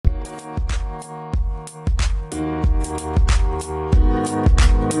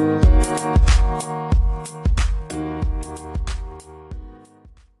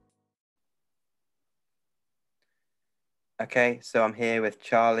Okay, so I'm here with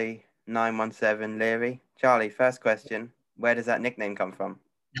Charlie 917 Leary. Charlie, first question, where does that nickname come from?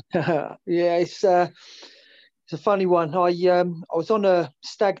 Yeah, it's a funny one. I was on a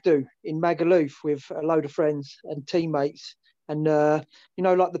stag do in Magaluf with a load of friends and teammates, and like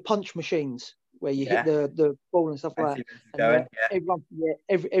the punch machines where you hit Yeah, the ball and stuff I like see that. where this is And going.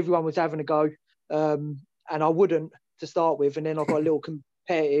 Yeah. everyone was having a go, and I wouldn't to start with, and then I got a little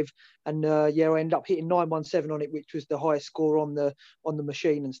competitive, and I ended up hitting 917 on it, which was the highest score on the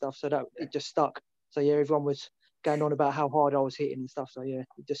machine and stuff. So that Yeah. it just stuck. So yeah, everyone was going on about how hard I was hitting and stuff. So yeah,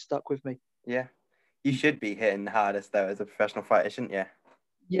 it just stuck with me. Yeah. You should be hitting the hardest though as a professional fighter, shouldn't you?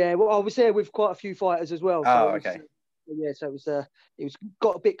 Yeah, well, I was there with quite a few fighters as well, so Oh, it was okay. yeah, so it was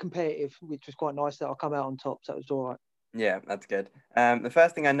got a bit competitive, which was quite nice that I come out on top, so it was all right. Yeah, that's good. The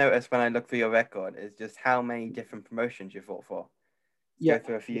first thing I noticed when I looked through your record is just how many different promotions you fought for. Yeah, Let's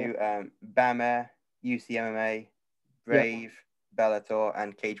go through a yeah, few. BAMR, UCMMA, yeah, Brave, Bellator,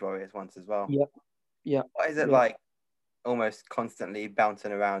 and Cage Warriors once as well. yeah, yeah, What is it yeah. like almost constantly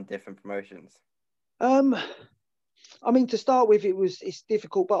bouncing around different promotions? Um, I mean, to start with, it's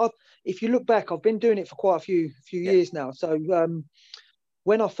difficult, but if you look back, I've been doing it for quite a few Yeah, years now. So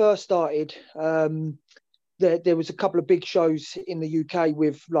when I first started, there was a couple of big shows in the UK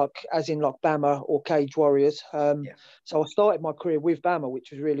with as in like Bama or Cage Warriors. yeah, So I started my career with Bama,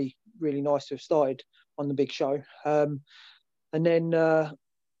 which was really really nice to have started on the big show. And then that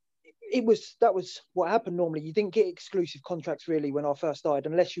was what happened normally. You didn't get exclusive contracts really when I first started,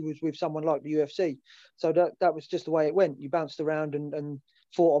 unless you was with someone like the UFC. So that was just the way it went. You bounced around and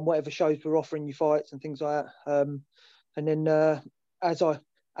fought on whatever shows were offering you fights and things like that. And then as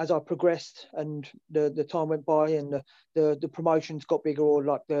I progressed and the time went by and the promotions got bigger, or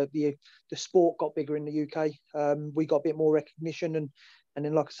like the sport got bigger in the UK, we got a bit more recognition, and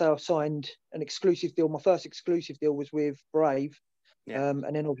then like I say, I signed an exclusive deal. My first exclusive deal was with Brave, yeah.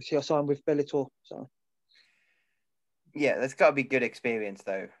 and then obviously I signed with Bellator. So Yeah, there's got to be good experience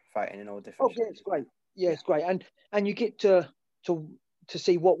though, fighting in all different yeah, shows, it's isn't great. it? Yeah, Yeah, it's great, and you get to to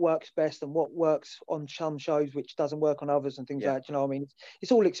see what works best and what works on some shows, which doesn't work on others, and things yeah. like that. You know what I mean?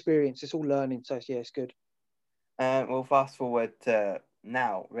 It's all experience. It's all learning. So yeah, it's good. We'll fast forward to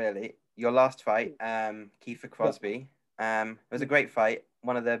now, really. Your last fight, Kiefer Yeah, Crosby. It was a yeah. great fight.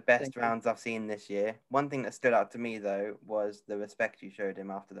 One of the best Thank you. rounds I've seen this year. One thing that stood out to me though was the respect you showed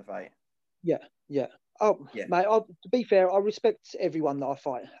him after the fight. Yeah, yeah. Oh, Yeah, mate. To be fair, I respect everyone that I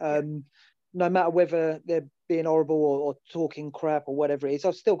fight. yeah, No matter whether they're being horrible or talking crap or whatever it is,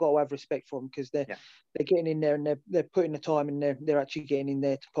 I've still got to have respect for them because yeah, they're getting in there and they're putting the time in there. They're actually getting in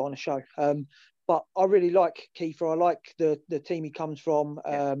there to put on a show. But I really like Kiefer. I like the team he comes from.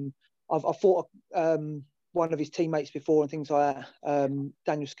 yeah, I've fought one of his teammates before and things like that.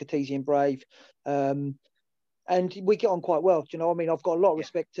 Daniel Scatese and Brave. And we get on quite well. Do you know what I mean? I've got a lot of yeah,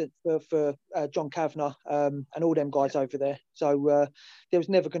 respect for John Kavanagh and all them yeah. guys over there. So there was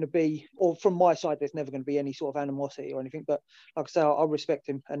never going to be, or from my side, there's never going to be any sort of animosity or anything. But like I say, I respect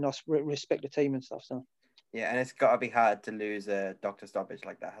him and I respect the team and stuff. So Yeah, and it's got to be hard to lose a doctor stoppage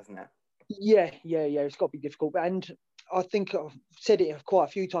like that, hasn't it? yeah. It's got to be difficult. And I think I've said it quite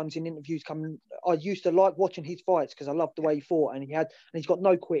a few times in interviews. I used to like watching his fights because I loved the Yeah, way he fought, and he's got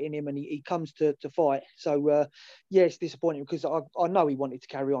no quit in him, and he comes to fight. So yeah, it's disappointing because I know he wanted to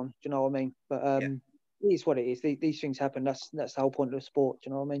carry on. Do you know what I mean? But yeah. it is what it is. These things happen. That's the whole point of the sport. Do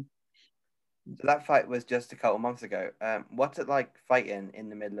you know what I mean? So that fight was just a couple months ago. What's it like fighting in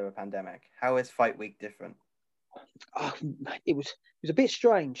the middle of a pandemic? How is fight week different? Oh, it was a bit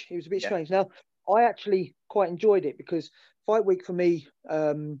strange. It was a bit Yeah, strange. Now, I actually quite enjoyed it because fight week for me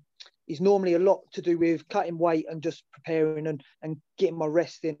is normally a lot to do with cutting weight and just preparing and getting my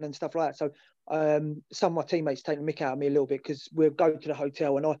rest in and stuff like that. So some of my teammates take the mick out of me a little bit because we'll go to the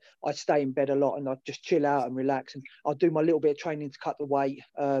hotel and I stay in bed a lot and I just chill out and relax, and I'll do my little bit of training to cut the weight.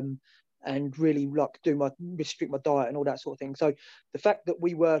 And really like restrict my diet and all that sort of thing. So the fact that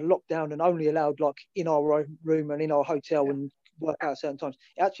we were locked down and only allowed like in our room and in our hotel yeah, and work out at certain times,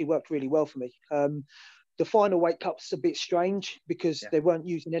 it actually worked really well for me. The final weight cut's a bit strange because yeah, they weren't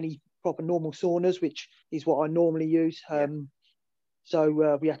using any proper normal saunas, which is what I normally use. yeah.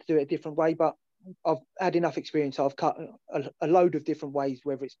 So we had to do it a different way, but I've had enough experience. I've cut a load of different ways,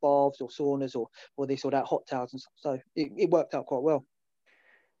 whether it's baths or saunas or this or that, hot towels and stuff. So it worked out quite well.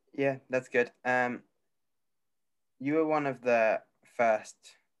 Yeah, that's good. You were one of the first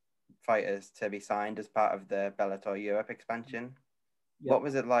fighters to be signed as part of the Bellator Europe expansion. Yeah. What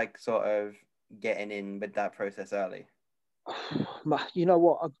was it like, sort of getting in with that process early? You know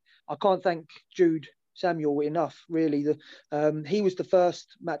what? I can't thank Jude Samuel enough. Really, he was the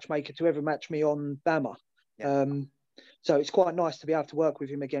first matchmaker to ever match me on Bama. Yeah, Um, So it's quite nice to be able to work with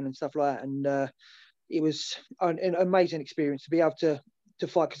him again and stuff like that. And it was an amazing experience to be able to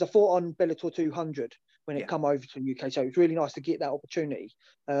fight, because I fought on Bellator 200 when it come over to the UK. So it was really nice to get that opportunity.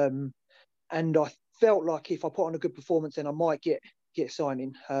 And I felt like if I put on a good performance, then I might get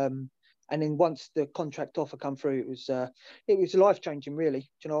signing. And then once the contract offer come through, it was life changing, really. Do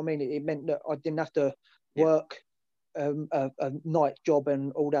you know what I mean? It meant that I didn't have to work a night job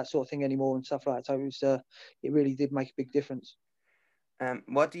and all that sort of thing anymore and stuff like that. So it really did make a big difference.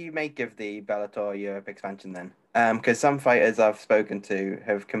 What do you make of the Bellator Europe expansion then? Because some fighters I've spoken to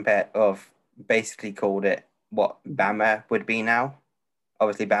have basically called it what BAMMA would be now.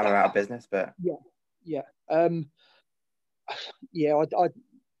 Obviously, BAMMA are out of business, but yeah.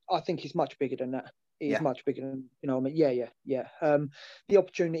 I think it's much bigger than that. It is much bigger than, you know what I mean? Yeah. The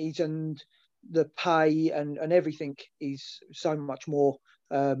opportunities and the pay and everything is so much more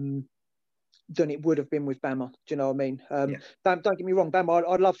than it would have been with BAMMA. Do you know what I mean? Don't get me wrong, BAMMA,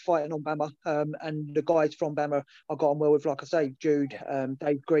 I love fighting on BAMMA, and the guys from BAMMA I got on well with, like I say, Jude,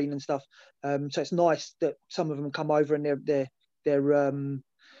 Dave Green and stuff. So it's nice that some of them come over and they're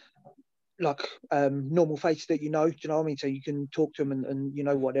like normal faces that you know. Do you know what I mean? So you can talk to them and you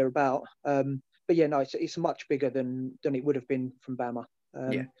know what they're about. But yeah, no, it's much bigger than it would have been from BAMMA.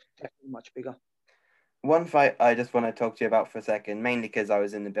 Definitely much bigger. One fight I just want to talk to you about for a second, mainly because I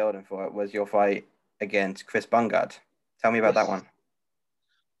was in the building for it, was your fight against Chris Bungard. Tell me about that one.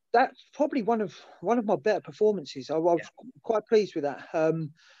 That's probably one of my better performances. I was quite pleased with that.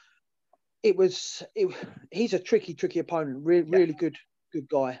 He's a tricky opponent. Really good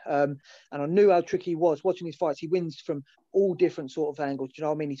guy. And I knew how tricky he was. Watching his fights, he wins from all different sort of angles. Do you know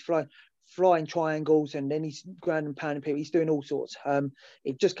what I mean? He's flying triangles, and then he's ground and pounding people. He's doing all sorts.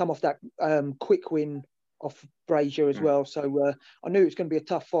 It just come off that quick win off Brazier as well. So I knew it was going to be a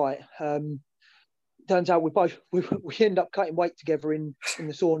tough fight. Turns out we end up cutting weight together in the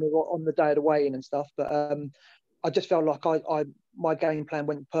sauna on the day of the weigh-in and stuff. But I just felt like my game plan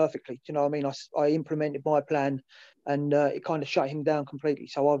went perfectly. Do you know what I mean? I implemented my plan, and it kind of shut him down completely.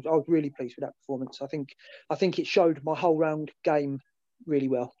 So I was really pleased with that performance. I think it showed my whole round game really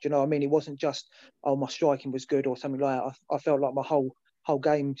well. Do you know what I mean? It wasn't just, oh, my striking was good or something like that. I felt like my whole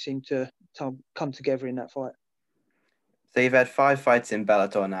game seemed to come together in that fight. So you've had 5 fights in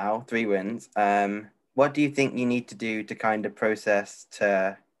Bellator now, 3 wins. What do you think you need to do to kind of process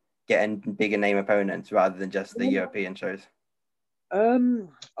to get in bigger name opponents rather than just the European shows? You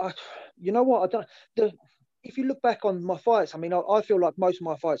know what? If you look back on my fights, I mean, I feel like most of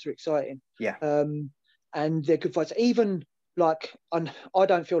my fights are exciting. Yeah. And they're good fights. Even like, I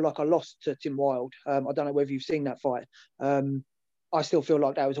don't feel like I lost to Tim Wilde. I don't know whether you've seen that fight. I still feel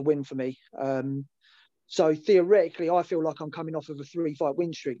like that was a win for me. So theoretically, I feel like I'm coming off of a 3-fight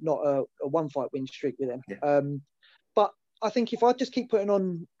win streak, not a 1-fight win streak with them. Yeah. But I think if I just keep putting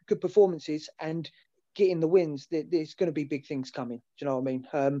on good performances and getting the wins, there's going to be big things coming. Do you know what I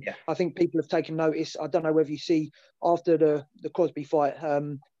mean? I think people have taken notice. I don't know whether you see after the Crosby fight,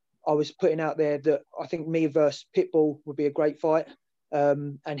 I was putting out there that I think me versus Pitbull would be a great fight.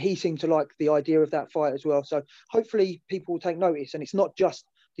 And he seemed to like the idea of that fight as well. So hopefully people will take notice, and it's not just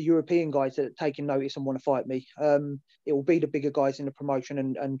the European guys that are taking notice and want to fight me. It will be the bigger guys in the promotion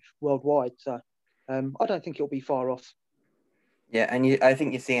and worldwide. So I don't think it'll be far off. Yeah, and I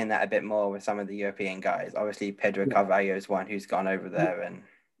think you're seeing that a bit more with some of the European guys. Obviously, Pedro Carvalho is one who's gone over there, and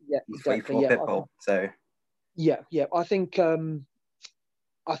he's exactly. Pitbull. So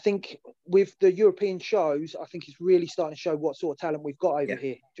I think with the European shows, I think it's really starting to show what sort of talent we've got over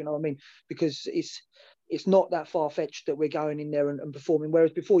here. Do you know what I mean? Because it's not that far-fetched that we're going in there and performing.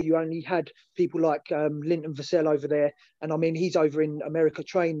 Whereas before you only had people like Linton Vassell over there. And I mean, he's over in America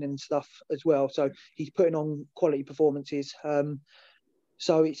training and stuff as well. So he's putting on quality performances.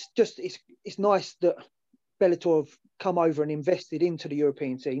 So it's nice that Bellator have come over and invested into the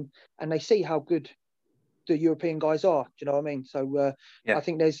European scene, and they see how good the European guys are. Do you know what I mean? So I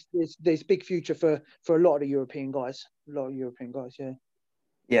think there's big future for a lot of the European guys.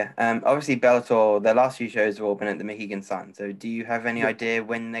 Yeah. Obviously, Bellator, their last few shows have all been at the Mohegan Sun. So do you have any idea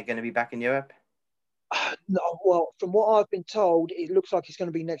when they're going to be back in Europe? No, well, from what I've been told, it looks like it's going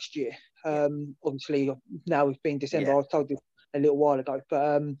to be next year. Obviously, now it's been December. I was told this a little while ago.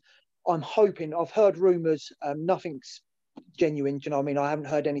 But I'm hoping, I've heard rumours, nothing's genuine. Do you know what I mean? I haven't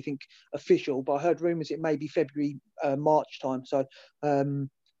heard anything official, but I heard rumours it may be February, March time. So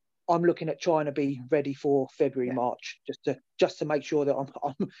I'm looking at trying to be ready for February, March, just to make sure that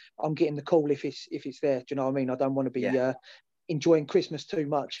I'm getting the call if it's there. Do you know what I mean? I don't want to be enjoying Christmas too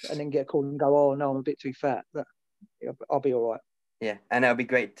much and then get a call and go, oh no, I'm a bit too fat. But I'll be all right. Yeah, and it'll be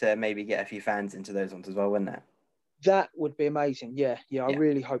great to maybe get a few fans into those ones as well, wouldn't it? That would be amazing. Yeah, I Yeah,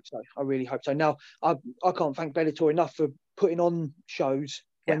 really hope so. I really hope so. Now, I can't thank Bellator enough for putting on shows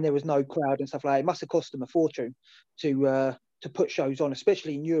yeah, when there was no crowd and stuff like that. It must have cost them a fortune to put shows on,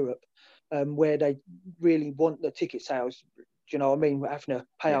 especially in Europe, where they really want the ticket sales. Do you know what I mean? We're having to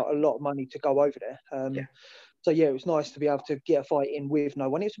pay yeah, out a lot of money to go over there. yeah. So yeah, it was nice to be able to get a fight in with no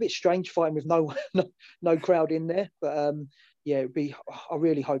one. It was a bit strange fighting with no crowd in there, but yeah, it'd be. I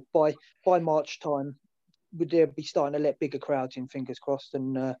really hope by March time would they be starting to let bigger crowds in, fingers crossed,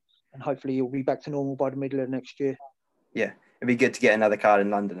 and hopefully it'll be back to normal by the middle of next year. Yeah, it'd be good to get another card in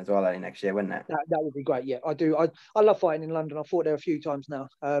London as well early next year, wouldn't it? That would be great. Yeah, I do. I love fighting in London. I've fought there a few times now,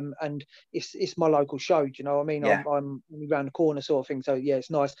 and it's my local show. Do you know what I mean? Yeah, I'm around the corner sort of thing. So yeah,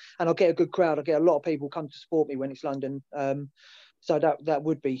 it's nice, and I'll get a good crowd. I get a lot of people come to support me when it's London. So that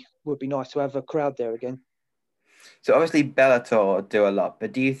would be nice to have a crowd there again. so obviously Bellator do a lot,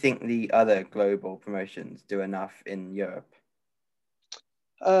 but do you think the other global promotions do enough in Europe?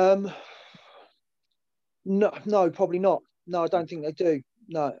 Um, no, probably not. No, I don't think they do.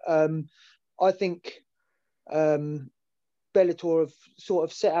 No, I think um, Bellator have sort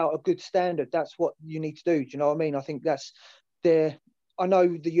of set out a good standard. That's what you need to do. Do you know what I mean? I think that's their. I know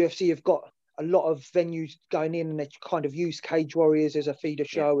the UFC have got a lot of venues going in, and they kind of use Cage Warriors as a feeder Yeah,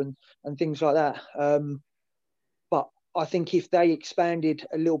 show and things like that. But I think if they expanded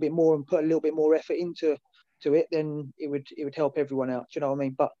a little bit more and put a little bit more effort into it, then it would help everyone out. Do you know what I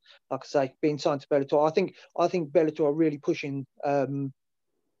mean? But like I say, being signed to Bellator, I think Bellator are really pushing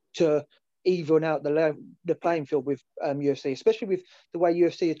to even out the playing field with UFC, especially with the way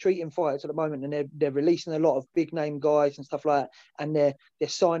UFC are treating fighters at the moment, and they're releasing a lot of big name guys and stuff like that, and they're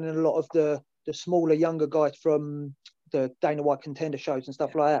signing a lot of the smaller younger guys from the Dana White contender shows and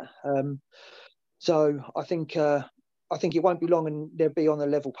stuff yeah. like that. So I think it won't be long, and they'll be on the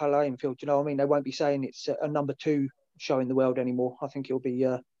level playing field. Do you know what I mean? They won't be saying it's a number two show in the world anymore. I think it'll be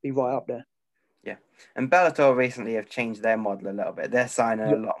right up there. Yeah. And Bellator recently have changed their model a little bit. They're signing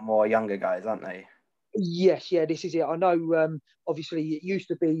a Yeah. lot more younger guys, aren't they? Yes, yeah, this is it. I know. Obviously, it used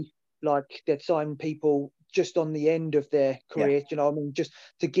to be like they'd sign people just on the end of their Yeah, career. Do you know what I mean? Just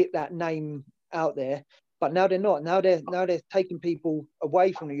to get that name out there. But now they're not. Now they're taking people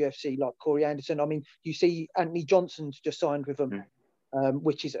away from the UFC, like Corey Anderson. I mean, you see Anthony Johnson's just signed with them, mm,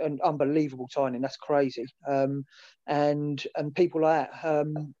 which is an unbelievable signing. That's crazy. And people like that.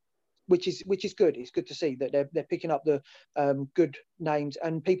 Which is good. It's good to see that they're picking up the good names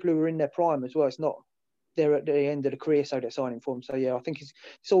and people who are in their prime as well. It's not they're at the end of the career, so they're signing for them. So yeah, I think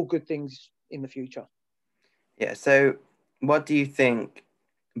it's all good things in the future. yeah. So, what do you think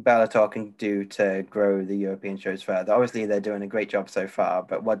Bellator can do to grow the European shows further? Obviously, they're doing a great job so far,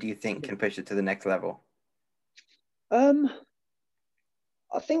 but what do you think can push it to the next level? Um,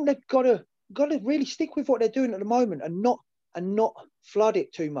 I think they've got to really stick with what they're doing at the moment and not flood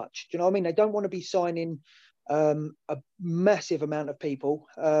it too much. Do you know what I mean? They don't want to be signing a massive amount of people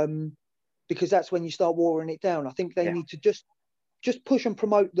because that's when you start watering it down. I think they Yeah, need to just push and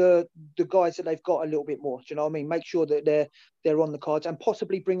promote the guys that they've got a little bit more. Do you know what I mean? Make sure that they're on the cards and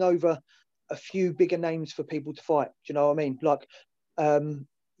possibly bring over a few bigger names for people to fight. Do you know what I mean? Like,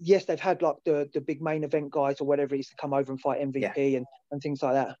 yes, they've had like the big main event guys or whatever it is to come over and fight yeah, MVP and things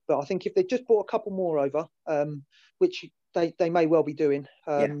like that. But I think if they just brought a couple more over, which they may well be doing,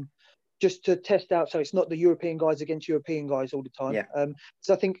 yeah, just to test out, so it's not the European guys against European guys all the time. yeah,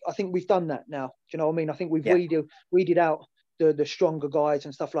 So I think we've done that now. Do you know what I mean? I think we've yeah, weeded out the stronger guys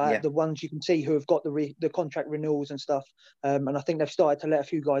and stuff like that, yeah, the ones you can see who have got the contract renewals and stuff. And I think they've started to let a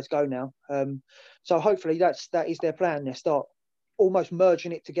few guys go now. So hopefully that is their plan. They start almost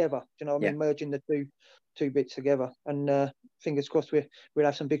merging it together. Do you know what I yeah. mean? Merging the two bits together. And fingers crossed we'll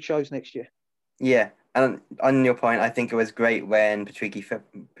have some big shows next year. Yeah, and on your point, I think it was great when Patricky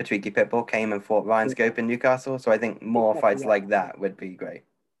Pitbull came and fought Ryan Yeah, Scope in Newcastle. So I think more exactly fights that. like that would be great.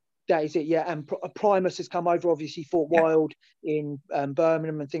 That is it, yeah. And Primus has come over, obviously fought Yeah, Wild in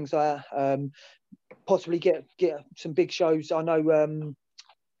Birmingham and things like that. Possibly get some big shows. I know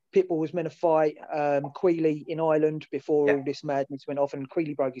Pitbull was meant to fight Queally in Ireland before yeah, all this madness went off, and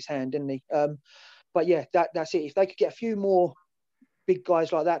Queally broke his hand, didn't he? But yeah, that's it. If they could get a few more big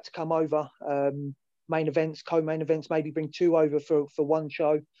guys like that to come over, main events, co-main events, maybe bring two over for one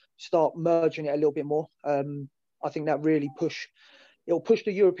show, start merging it a little bit more. I think that really it'll push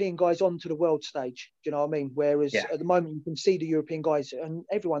the European guys onto the world stage. Do you know what I mean? Whereas yeah, at the moment you can see the European guys and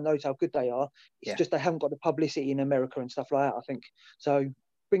everyone knows how good they are. It's yeah, just they haven't got the publicity in America and stuff like that, I think. So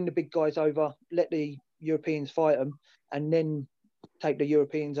bring the big guys over, let the Europeans fight them, and then take the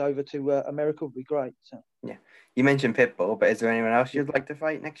Europeans over to America would be great. So yeah. You mentioned Pitbull, but is there anyone else yeah. you'd like to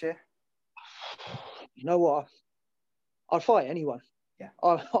fight next year? You know what? I'd fight anyone. Yeah.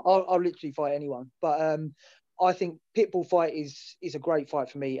 I'll literally fight anyone. But I think Pitbull fight is a great fight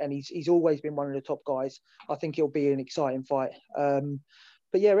for me, and he's always been one of the top guys. I think it'll be an exciting fight.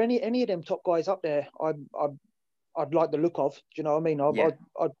 But yeah, any of them top guys up there, I'd like the look of. Do you know what I mean?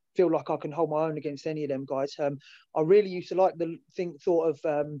 I feel like I can hold my own against any of them guys. I really used to like the thought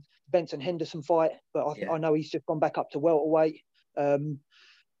of Benson Henderson fight, but I know he's just gone back up to welterweight.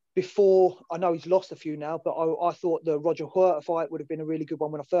 Before, I know he's lost a few now, but I thought the Roger Huerta fight would have been a really good one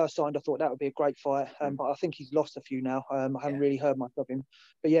when I first signed. I thought that would be a great fight, but I think he's lost a few now. I haven't really heard much of him.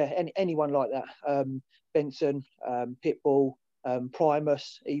 But yeah, anyone like that, Benson, Pitbull,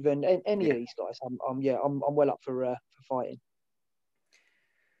 Primus, even any of these guys, I'm well up for fighting.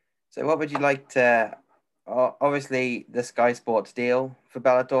 So what would you like to... Obviously, the Sky Sports deal for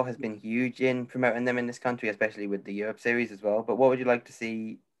Bellator has been huge in promoting them in this country, especially with the Europe series as well. But what would you like to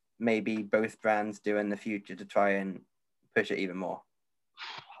see maybe both brands do in the future to try and push it even more?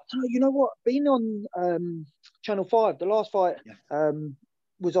 You know what? Being on Channel 5, the last fight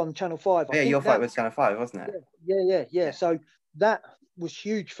was on Channel 5. I think your fight was Channel 5, wasn't it? Yeah. So that was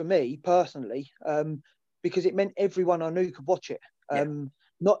huge for me personally, because it meant everyone I knew could watch it.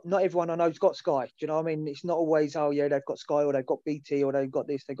 Not everyone I know's got Sky. Do you know what I mean? It's not always, oh yeah, they've got Sky or they've got BT or they've got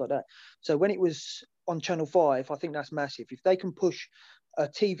this, they've got that. So when it was on Channel 5, I think that's massive. If they can push a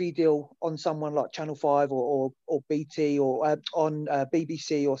TV deal on someone like Channel 5 or BT or on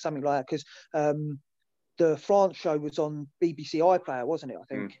BBC or something like that, because the France show was on BBC iPlayer, wasn't it? I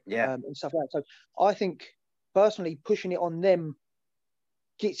think, and stuff like that. So I think personally pushing it on them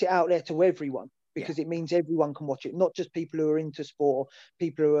gets it out there to everyone, because it means everyone can watch it, not just people who are into sport,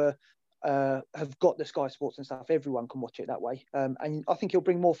 people who are have got the Sky Sports and stuff. Everyone can watch it that way, and I think it'll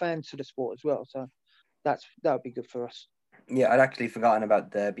bring more fans to the sport as well. So that would be good for us. Yeah, I'd actually forgotten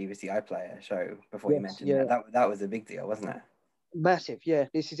about the BBC iPlayer show before you mentioned that. That was a big deal, wasn't it? Massive, yeah.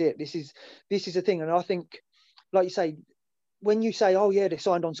 This is it. This is the thing, and I think, like you say, when you say, oh yeah, they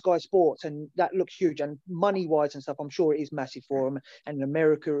signed on Sky Sports, and that looks huge, and money wise and stuff, I'm sure it is massive for them, and in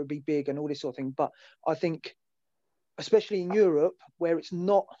America it would be big and all this sort of thing. But I think, especially in Europe, where it's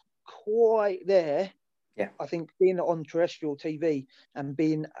not quite there, I think being on terrestrial TV and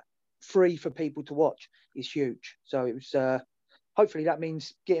being free for people to watch is huge. So it was hopefully that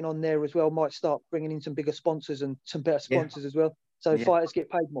means getting on there as well might start bringing in some bigger sponsors and some better sponsors as well. So fighters get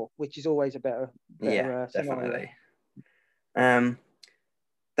paid more, which is always a better definitely.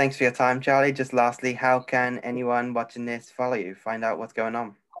 Thanks for your time, Charlie. Just lastly, how can anyone watching this follow you, find out what's going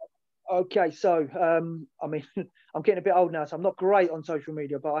on? Okay, so I mean, I'm getting a bit old now, so I'm not great on social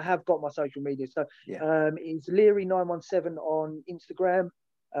media, but I have got my social media. So it's Leary917 on Instagram.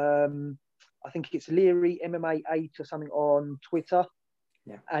 I think it's Leary MMA 8 or something on Twitter.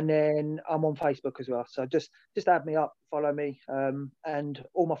 And then I'm on Facebook as well. So just add me up, follow me, and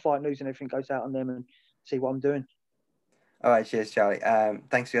all my fight news and everything goes out on them, and see what I'm doing. All right, cheers, Charlie.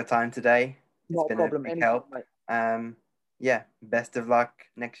 Thanks for your time today. Not a problem. Big help. Best of luck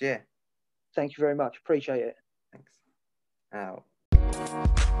next year. Thank you very much. Appreciate it. Thanks.